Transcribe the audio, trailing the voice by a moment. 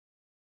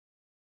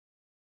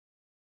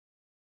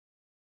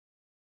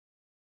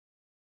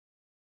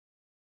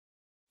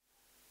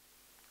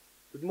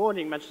Good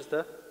morning,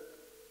 Manchester.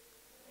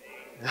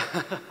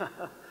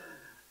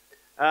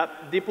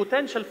 The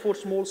potential for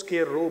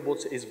small-scale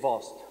robots is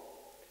vast.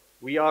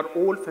 We are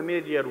all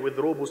familiar with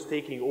robots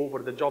taking over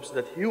the jobs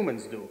that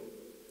humans do.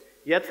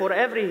 Yet for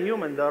every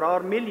human, there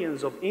are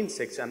millions of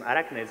insects and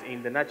arachnids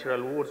in the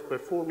natural world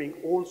performing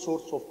all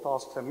sorts of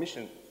tasks and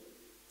missions.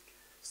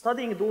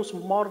 Studying those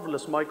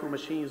marvelous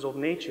micro-machines of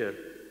nature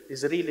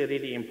is really,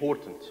 really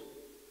important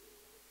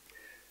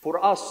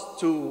for us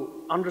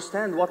to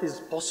understand what is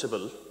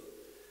possible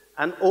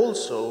and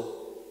also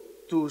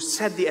to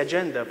set the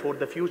agenda for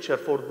the future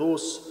for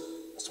those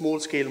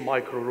small-scale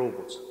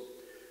micro-robots.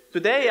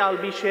 Today,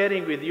 I'll be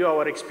sharing with you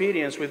our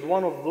experience with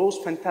one of those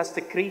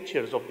fantastic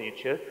creatures of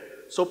nature.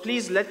 So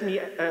please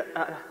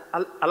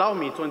allow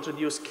me to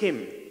introduce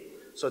Kim.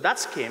 So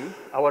that's Kim,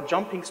 our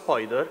jumping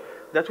spider,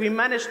 that we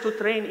managed to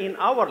train in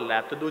our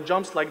lab to do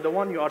jumps like the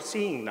one you are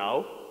seeing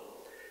now.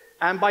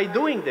 And by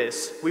doing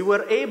this, we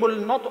were able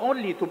not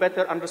only to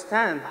better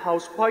understand how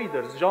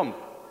spiders jump,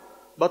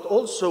 but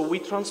also we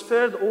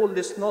transferred all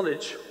this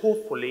knowledge,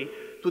 hopefully,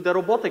 to the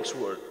robotics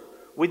world,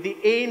 with the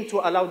aim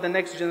to allow the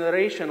next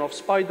generation of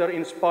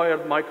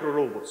spider-inspired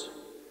micro-robots.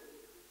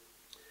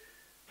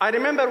 I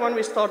remember when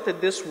we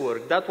started this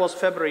work, that was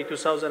February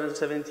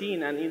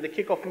 2017, and in the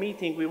kickoff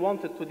meeting, we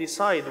wanted to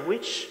decide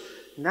which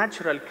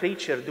natural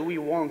creature do we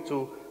want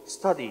to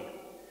study.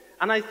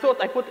 And I thought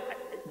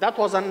that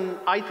was an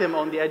item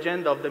on the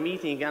agenda of the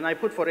meeting, and I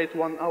put for it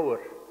 1 hour.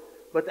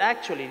 But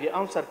actually, the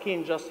answer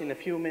came just in a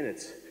few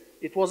minutes.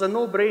 It was a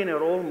no-brainer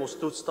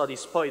almost to study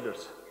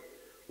spiders.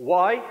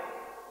 Why?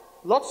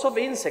 Lots of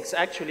insects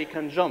actually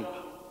can jump.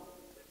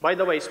 By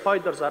the way,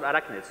 spiders are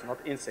arachnids, not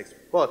insects.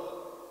 But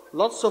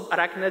lots of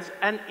arachnids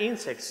and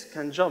insects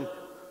can jump.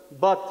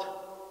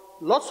 But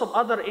lots of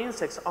other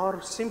insects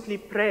are simply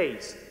prey.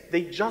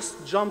 They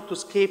just jump to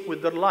escape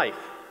with their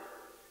life.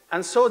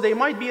 And so they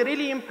might be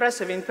really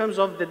impressive in terms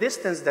of the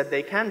distance that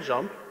they can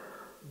jump,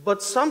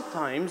 but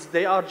sometimes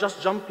they are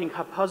just jumping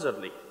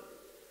haphazardly.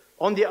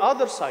 On the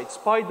other side,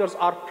 spiders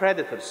are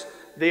predators.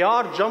 They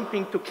are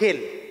jumping to kill.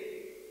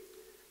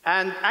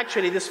 And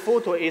actually, this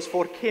photo is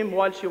for Kim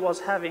while she was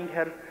having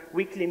her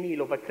weekly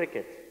meal of a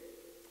cricket.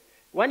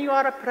 When you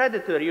are a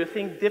predator, you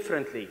think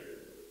differently.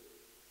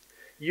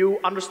 You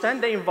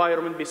understand the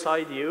environment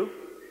beside you,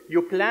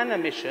 you plan a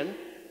mission,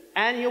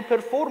 and you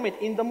perform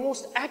it in the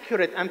most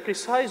accurate and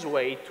precise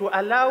way to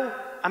allow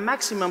a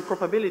maximum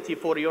probability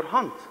for your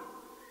hunt.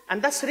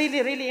 And that's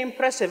really, really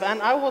impressive,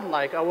 and I would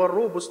like our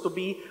robots to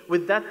be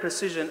with that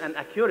precision and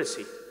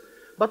accuracy.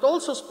 But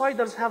also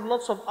spiders have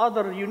lots of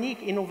other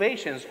unique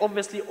innovations.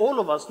 Obviously, all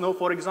of us know,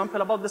 for example,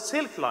 about the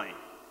silk line.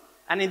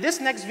 And in this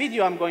next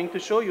video I'm going to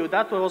show you,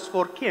 that was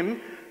for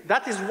Kim.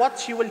 That is what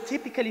she will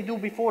typically do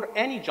before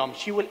any jump.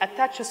 She will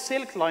attach a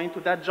silk line to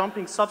that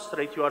jumping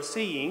substrate you are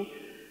seeing.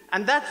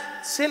 And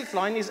that silk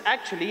line is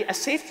actually a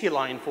safety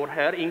line for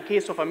her in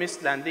case of a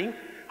missed landing.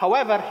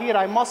 However, here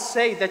I must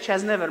say that she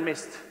has never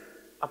missed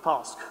a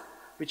task,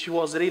 which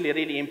was really,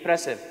 really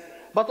impressive.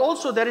 But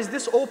also there is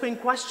this open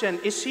question,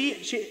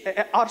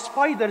 are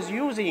spiders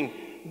using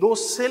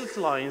those silk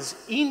lines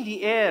in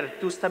the air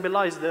to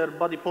stabilize their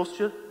body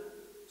posture?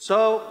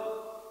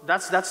 So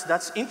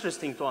that's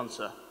interesting to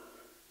answer.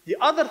 The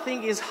other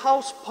thing is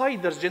how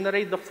spiders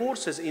generate the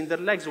forces in their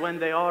legs when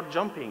they are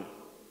jumping.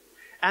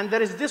 And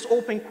there is this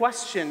open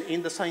question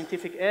in the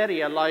scientific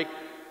area, like,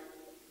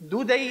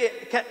 do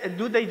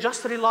they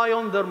just rely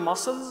on their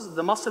muscles,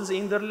 the muscles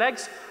in their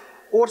legs?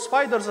 Or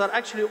spiders are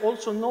actually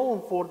also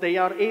known for they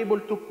are able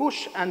to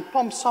push and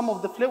pump some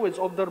of the fluids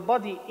of their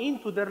body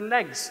into their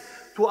legs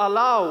to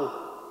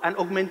allow an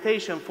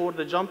augmentation for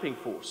the jumping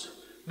force.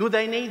 Do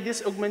they need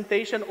this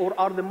augmentation, or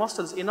are the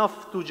muscles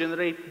enough to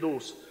generate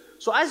those?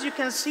 So as you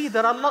can see,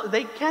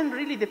 they can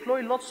really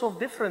deploy lots of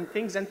different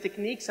things and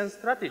techniques and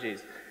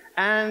strategies.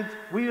 And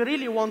we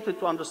really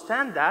wanted to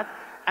understand that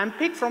and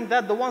pick from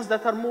that the ones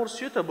that are more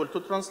suitable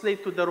to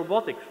translate to the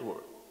robotics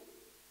world.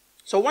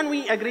 So when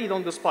we agreed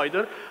on the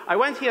spider, I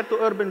went here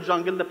to Urban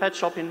Jungle, the pet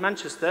shop in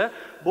Manchester,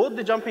 bought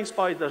the jumping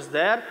spiders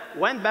there,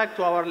 went back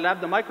to our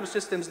lab, the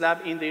Microsystems lab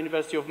in the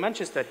University of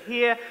Manchester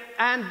here,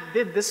 and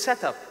did this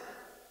setup.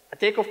 A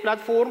takeoff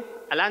platform,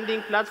 a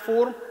landing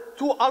platform,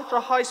 2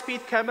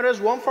 ultra-high-speed cameras,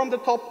 one from the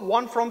top,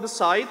 one from the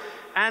side,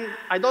 and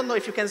I don't know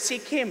if you can see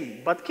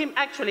Kim, but Kim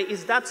actually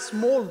is that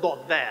small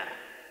dot there.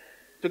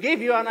 To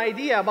give you an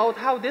idea about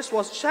how this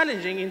was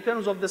challenging in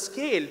terms of the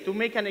scale, to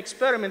make an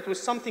experiment with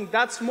something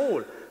that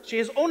small. She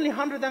is only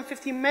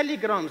 150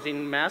 milligrams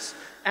in mass,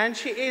 and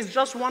she is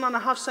just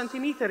 1.5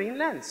 centimeters in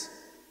length.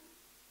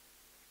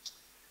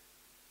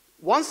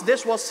 Once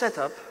this was set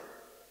up,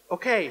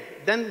 okay,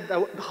 then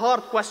the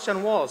hard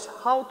question was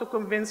how to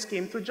convince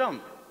Kim to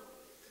jump.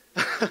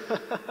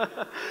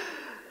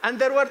 And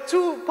there were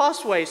 2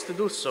 pathways to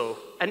do so,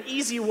 an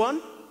easy one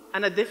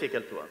and a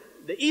difficult one.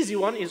 The easy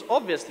one is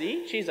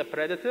obviously, she's a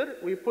predator.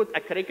 We put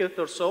a cricket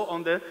or so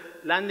on the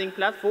landing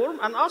platform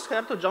and ask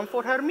her to jump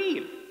for her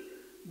meal.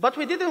 But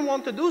we didn't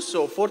want to do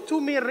so for 2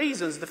 main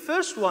reasons. The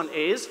first one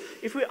is,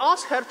 if we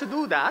ask her to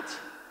do that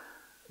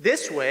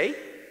this way,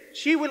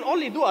 she will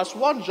only do us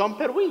 1 jump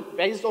per week,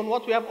 based on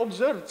what we have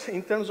observed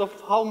in terms of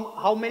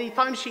how many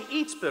times she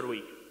eats per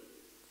week.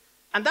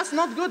 And that's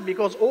not good,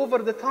 because over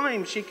the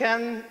time, she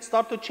can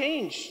start to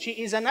change. She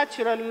is a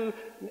natural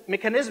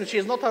mechanism. She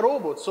is not a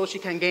robot, so she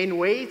can gain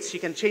weight, she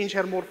can change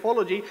her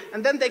morphology,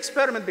 and then the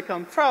experiment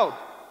becomes fraud.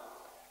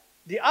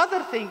 The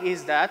other thing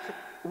is that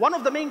one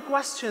of the main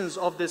questions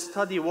of this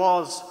study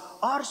was,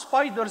 are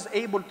spiders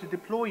able to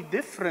deploy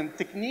different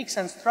techniques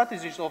and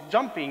strategies of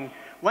jumping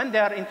when they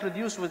are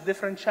introduced with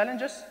different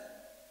challenges?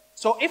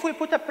 So if we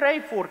put a prey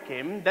for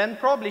Kim, then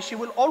probably she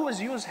will always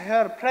use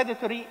her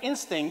predatory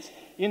instinct,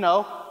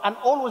 and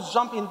always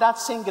jump in that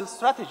single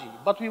strategy.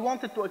 But we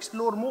wanted to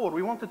explore more.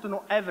 We wanted to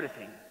know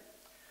everything.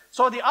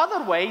 So the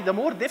other way, the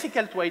more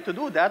difficult way to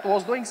do that,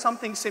 was doing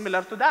something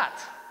similar to that.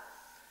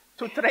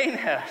 To train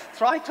her,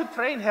 try to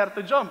train her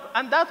to jump.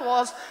 And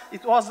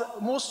it was the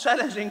most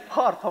challenging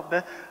part of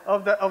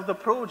the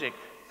project.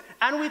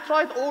 And we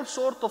tried all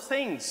sorts of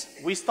things.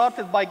 We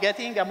started by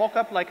getting a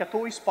mock-up like a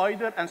toy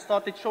spider and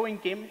started showing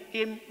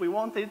Kim, we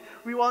want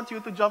you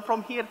to jump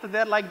from here to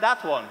there like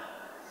that one.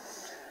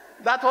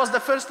 That was the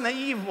first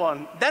naive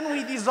one. Then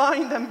we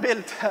designed and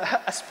built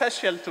a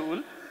special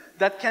tool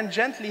that can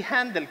gently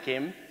handle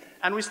Kim,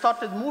 and we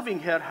started moving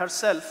her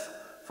herself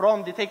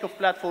from the takeoff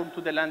platform to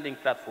the landing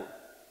platform.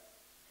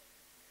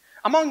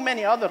 Among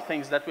many other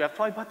things that we have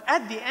tried, but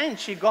at the end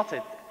she got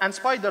it. And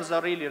spiders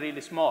are really,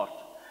 really smart.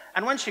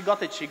 And when she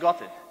got it, she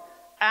got it.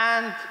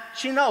 And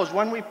she knows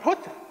when we put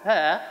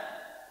her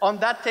on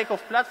that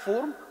takeoff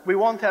platform, we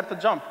want her to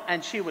jump,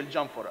 and she will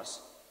jump for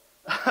us.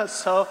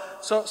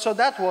 so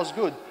that was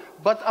good.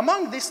 But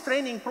among this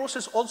training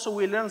process also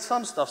we learned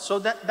some stuff. So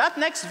that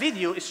next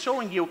video is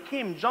showing you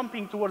Kim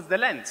jumping towards the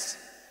lens.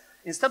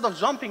 Instead of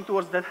jumping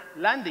towards the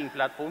landing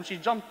platform, she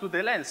jumped to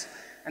the lens.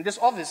 And this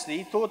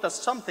obviously taught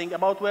us something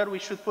about where we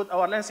should put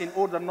our lens in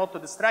order not to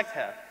distract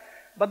her.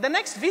 But the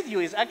next video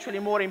is actually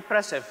more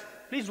impressive.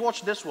 Please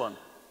watch this one.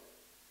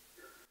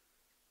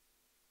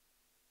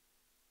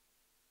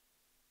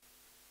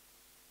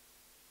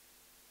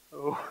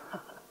 Oh.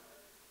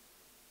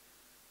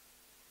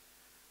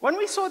 When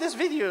we saw this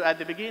video at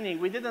the beginning,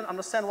 we didn't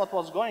understand what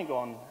was going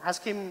on.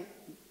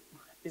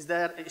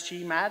 Is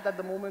she mad at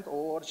the moment,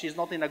 or she's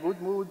not in a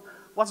good mood?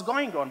 What's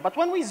going on? But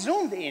when we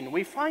zoomed in,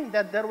 we find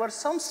that there were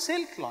some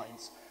silk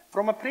lines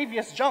from a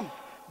previous jump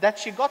that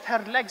she got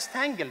her legs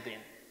tangled in.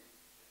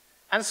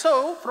 And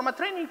so, from a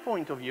training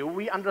point of view,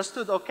 we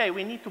understood, okay,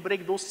 we need to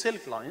break those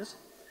silk lines,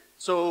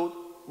 so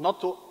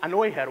not to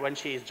annoy her when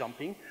she is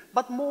jumping.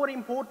 But more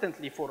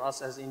importantly for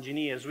us as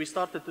engineers, we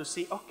started to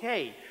see,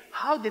 okay,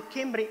 how did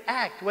Kim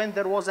react when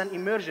there was an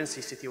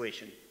emergency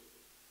situation?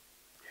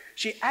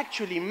 She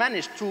actually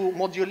managed to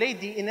modulate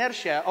the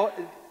inertia, or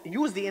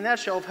use the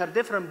inertia of her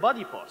different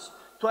body parts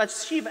to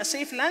achieve a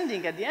safe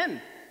landing at the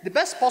end. The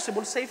best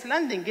possible safe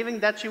landing, given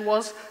that she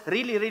was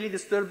really, really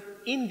disturbed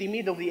in the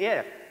middle of the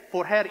air,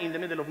 for her in the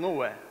middle of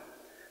nowhere.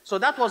 So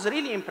that was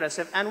really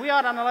impressive, and we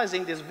are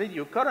analyzing this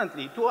video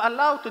currently to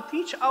allow to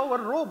teach our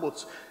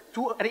robots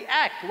to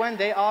react when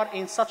they are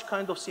in such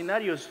kind of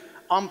scenarios,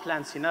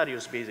 unplanned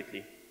scenarios,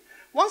 basically.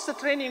 Once the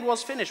training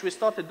was finished, we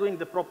started doing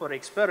the proper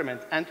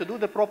experiment. And to do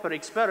the proper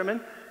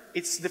experiment,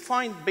 it's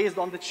defined based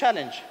on the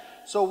challenge.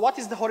 So what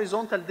is the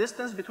horizontal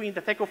distance between the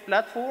takeoff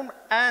platform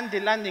and the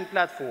landing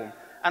platform?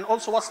 And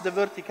also what's the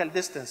vertical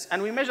distance?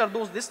 And we measure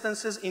those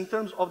distances in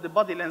terms of the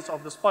body length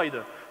of the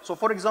spider. So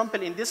for example,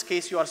 in this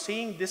case, you are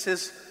seeing this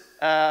is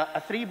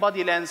a 3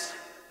 body length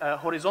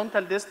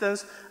horizontal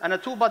distance and a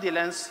 2 body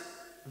length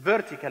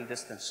vertical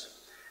distance.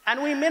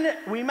 And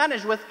we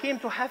managed with Kim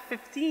to have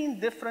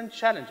 15 different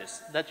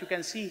challenges that you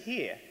can see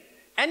here.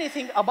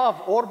 Anything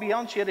above or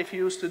beyond she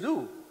refused to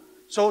do.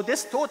 So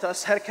this taught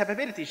us her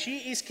capability.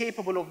 She is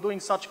capable of doing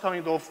such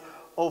kind of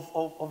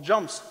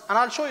jumps. And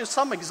I'll show you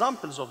some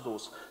examples of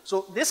those.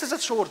 So this is a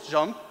short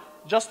jump,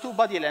 just 2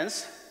 body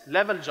lengths,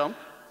 level jump,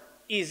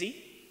 easy.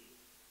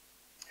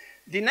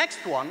 The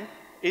next one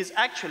is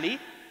actually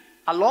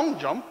a long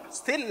jump,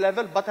 still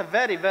level, but a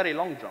very, very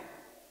long jump.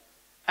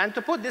 And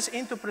to put this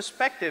into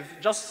perspective,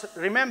 just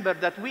remember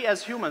that we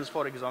as humans,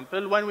 for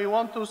example, when we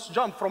want to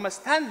jump from a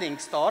standing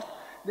start,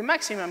 the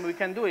maximum we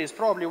can do is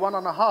probably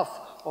 1.5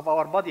 of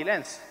our body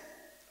length.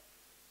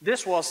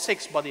 This was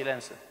 6 body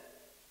lengths.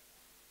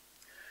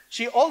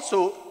 She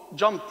also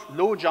jumped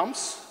low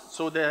jumps,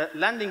 so the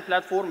landing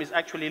platform is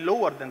actually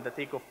lower than the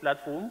takeoff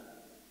platform.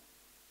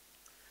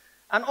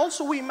 And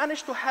also we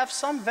managed to have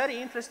some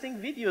very interesting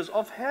videos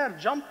of her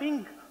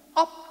jumping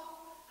up.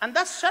 And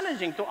that's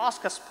challenging to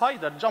ask a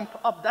spider jump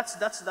up. That's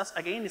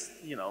against,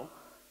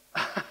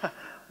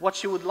 what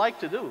she would like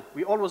to do.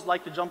 We always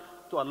like to jump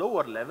to a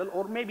lower level,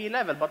 or maybe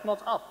level, but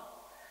not up.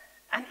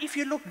 And if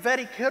you look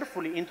very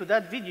carefully into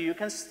that video, you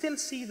can still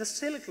see the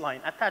silk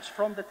line attached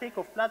from the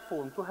takeoff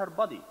platform to her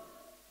body.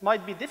 It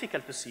might be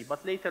difficult to see,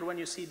 but later when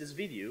you see this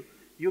video,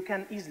 you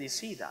can easily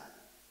see that.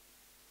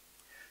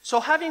 So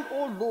having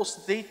all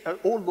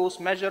those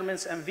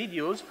measurements and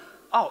videos,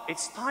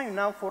 it's time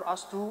now for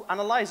us to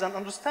analyze and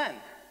understand.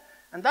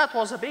 And that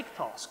was a big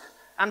task.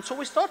 And so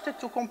we started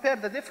to compare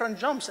the different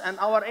jumps, and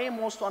our aim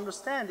was to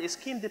understand, is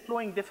Kim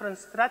deploying different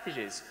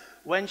strategies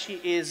when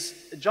she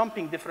is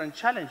jumping different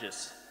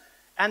challenges?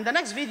 And the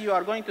next video you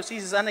are going to see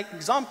is an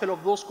example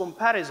of those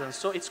comparisons.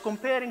 So it's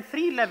comparing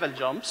 3-level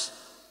jumps,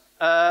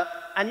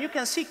 and you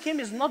can see Kim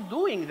is not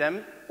doing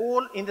them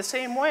all in the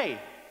same way.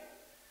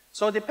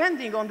 So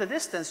depending on the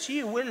distance,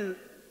 she will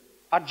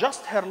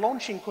adjust her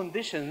launching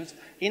conditions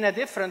in a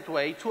different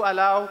way to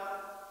allow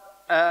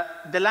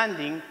the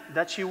landing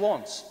that she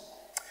wants.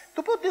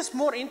 To put this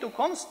more into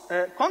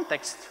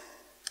context,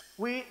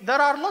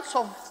 there are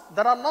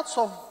lots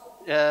of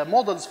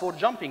models for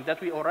jumping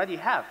that we already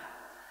have.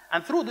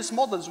 And through these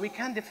models, we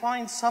can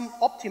define some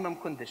optimum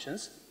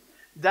conditions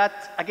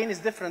that, again, is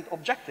different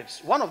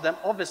objectives. One of them,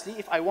 obviously,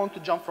 if I want to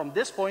jump from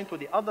this point to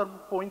the other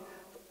point,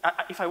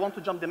 if I want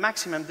to jump the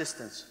maximum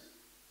distance.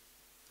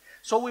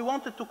 So we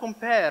wanted to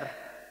compare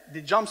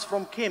the jumps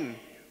from Kim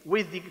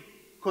with the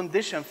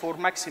condition for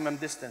maximum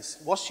distance.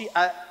 Was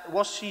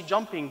she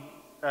jumping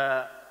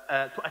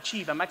to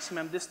achieve a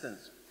maximum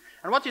distance?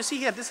 And what you see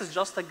here, this is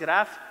just a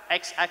graph.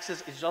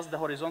 X-axis is just the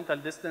horizontal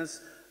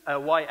distance,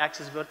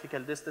 Y-axis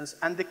vertical distance,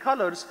 and the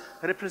colors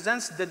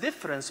represents the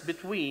difference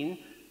between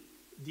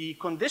the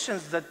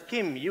conditions that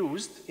Kim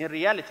used in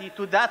reality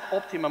to that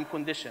optimum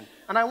condition.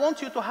 And I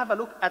want you to have a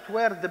look at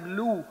where the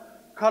blue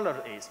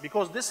color is,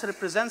 because this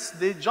represents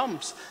the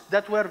jumps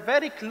that were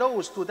very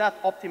close to that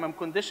optimum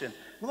condition.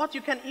 And what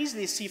you can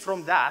easily see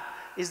from that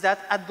is that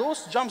at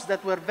those jumps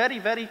that were very,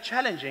 very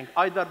challenging,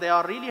 either they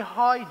are really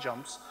high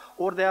jumps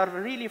or they are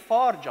really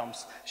far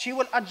jumps, she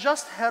will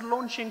adjust her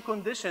launching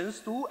conditions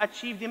to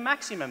achieve the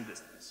maximum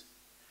distance.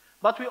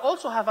 But we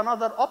also have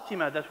another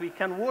optima that we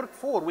can work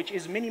for, which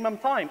is minimum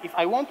time. If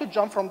I want to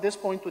jump from this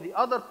point to the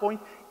other point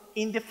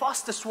in the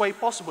fastest way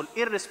possible,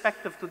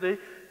 irrespective to the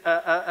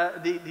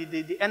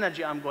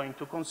energy I'm going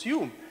to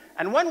consume.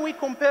 And when we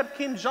compare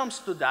Kim jumps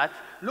to that,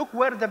 look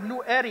where the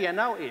blue area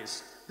now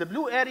is. The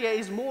blue area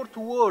is more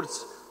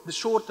towards the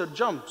shorter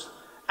jumps.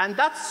 And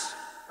that's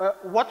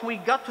what we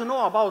got to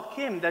know about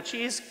Kim, that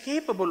she is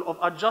capable of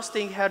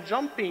adjusting her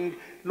jumping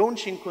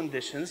launching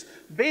conditions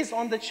based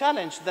on the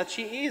challenge that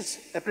she is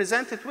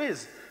presented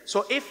with.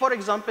 So if, for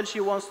example,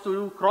 she wants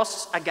to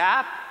cross a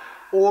gap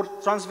or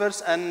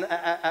transverse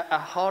a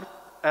hard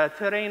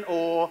terrain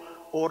or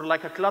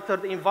like a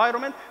cluttered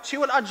environment, she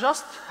will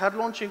adjust her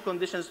launching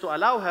conditions to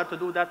allow her to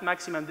do that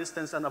maximum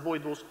distance and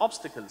avoid those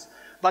obstacles.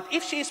 But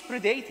if she is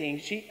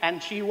predating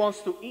and she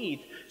wants to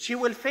eat, she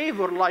will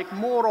favor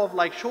more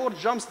of short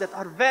jumps that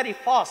are very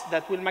fast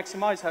that will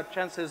maximize her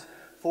chances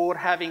for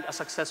having a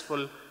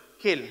successful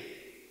kill.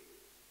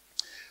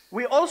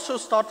 We also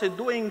started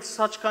doing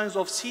such kinds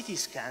of CT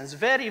scans,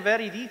 very,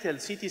 very detailed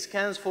CT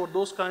scans for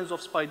those kinds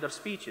of spider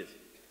species.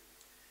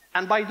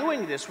 And by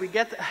doing this, we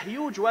get a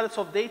huge wealth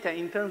of data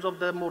in terms of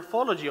the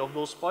morphology of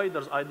those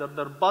spiders, either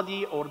their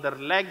body or their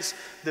legs,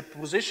 the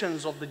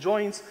positions of the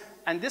joints.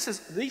 And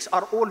these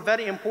are all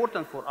very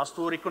important for us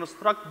to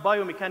reconstruct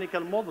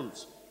biomechanical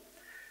models.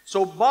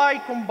 So by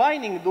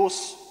combining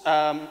those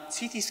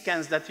CT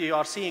scans that you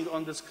are seeing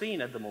on the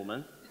screen at the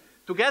moment,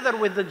 together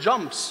with the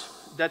jumps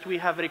that we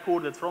have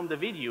recorded from the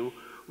video,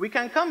 we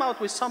can come out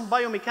with some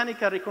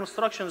biomechanical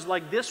reconstructions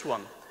like this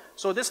one.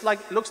 So this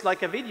looks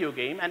like a video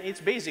game, and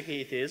it's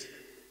basically it is.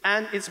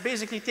 And it's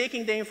basically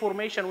taking the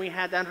information we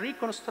had and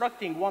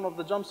reconstructing one of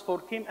the jumps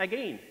for Kim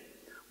again.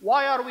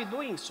 Why are we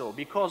doing so?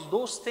 Because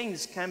those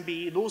things can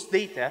be, those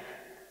data,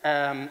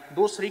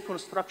 those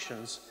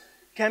reconstructions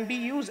can be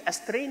used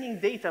as training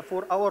data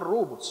for our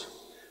robots.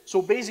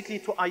 So basically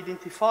to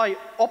identify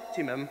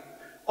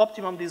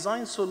optimum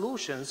design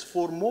solutions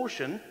for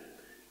motion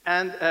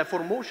and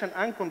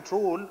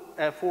control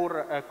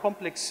for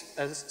complex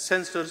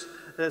sensors,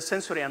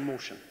 sensory and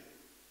motion.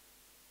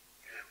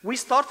 We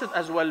started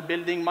as well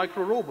building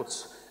micro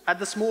robots at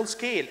the small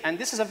scale, and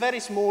this is a very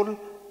small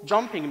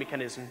jumping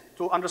mechanism.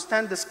 To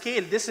understand the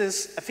scale, this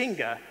is a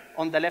finger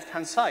on the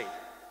left-hand side.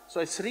 So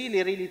it's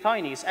really, really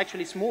tiny. It's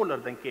actually smaller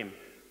than Kim.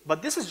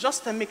 But this is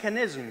just a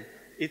mechanism.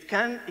 It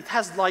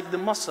has like the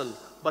muscle,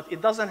 but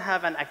it doesn't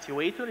have an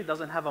actuator, it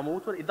doesn't have a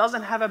motor, it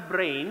doesn't have a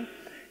brain,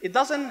 it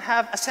doesn't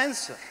have a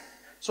sensor.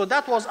 So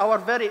that was our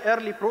very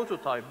early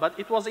prototype, but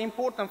it was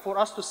important for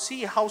us to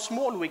see how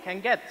small we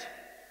can get.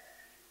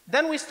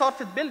 Then we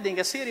started building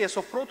a series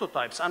of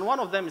prototypes, and one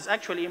of them is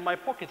actually in my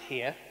pocket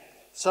here.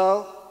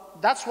 So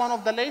that's one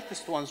of the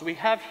latest ones we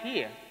have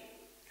here.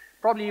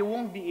 Probably you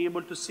won't be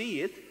able to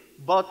see it,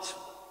 but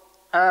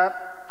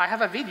I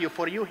have a video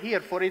for you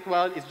here for it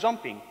while it's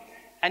jumping.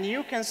 And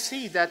you can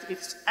see that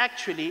it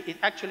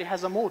actually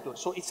has a motor,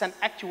 so it's an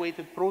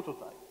actuated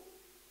prototype.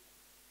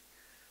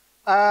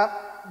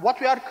 What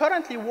we are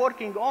currently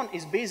working on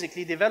is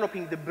basically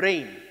developing the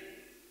brain,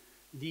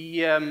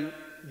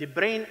 the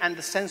brain and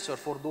the sensor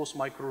for those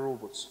micro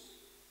robots.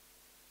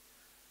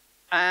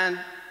 And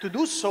to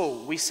do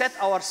so, we set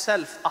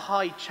ourselves a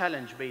high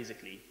challenge,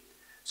 basically.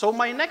 So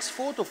my next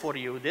photo for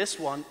you, this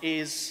one,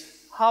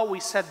 is how we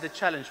set the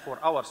challenge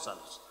for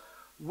ourselves.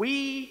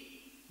 We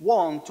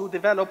want to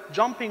develop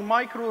jumping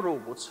micro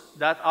robots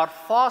that are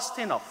fast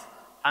enough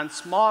and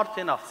smart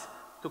enough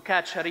to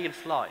catch a real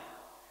fly.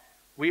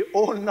 We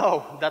all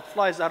know that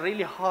flies are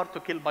really hard to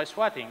kill by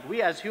swatting.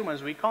 We as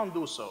humans, we can't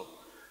do so.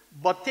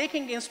 But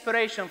taking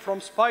inspiration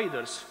from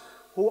spiders,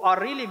 who are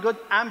really good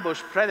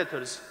ambush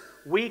predators,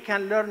 we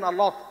can learn a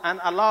lot and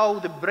allow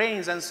the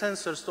brains and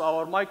sensors to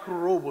our micro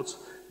robots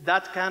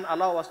that can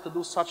allow us to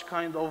do such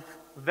kind of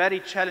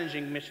very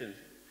challenging missions.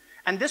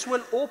 And this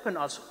will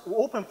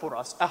open for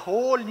us a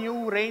whole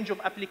new range of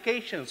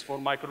applications for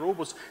micro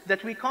robots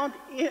that we can't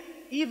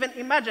even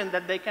imagine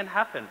that they can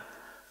happen.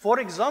 For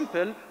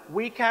example,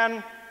 we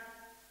can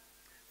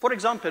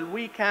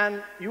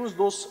use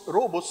those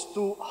robots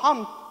to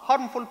hunt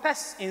harmful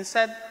pests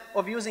instead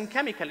of using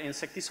chemical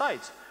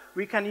insecticides.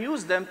 We can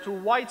use them to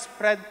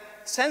widespread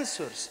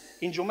sensors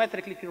in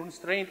geometrically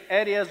constrained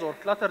areas or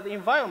cluttered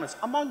environments,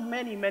 among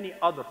many, many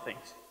other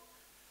things.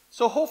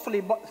 So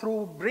hopefully,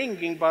 through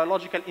bringing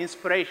biological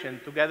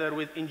inspiration together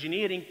with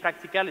engineering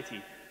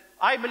practicality,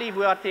 I believe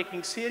we are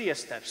taking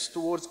serious steps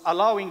towards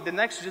allowing the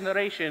next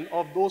generation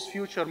of those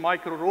future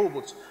micro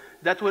robots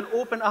that will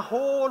open a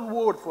whole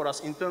world for us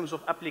in terms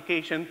of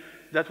application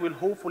that will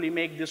hopefully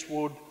make this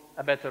world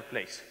a better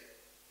place.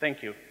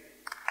 Thank you.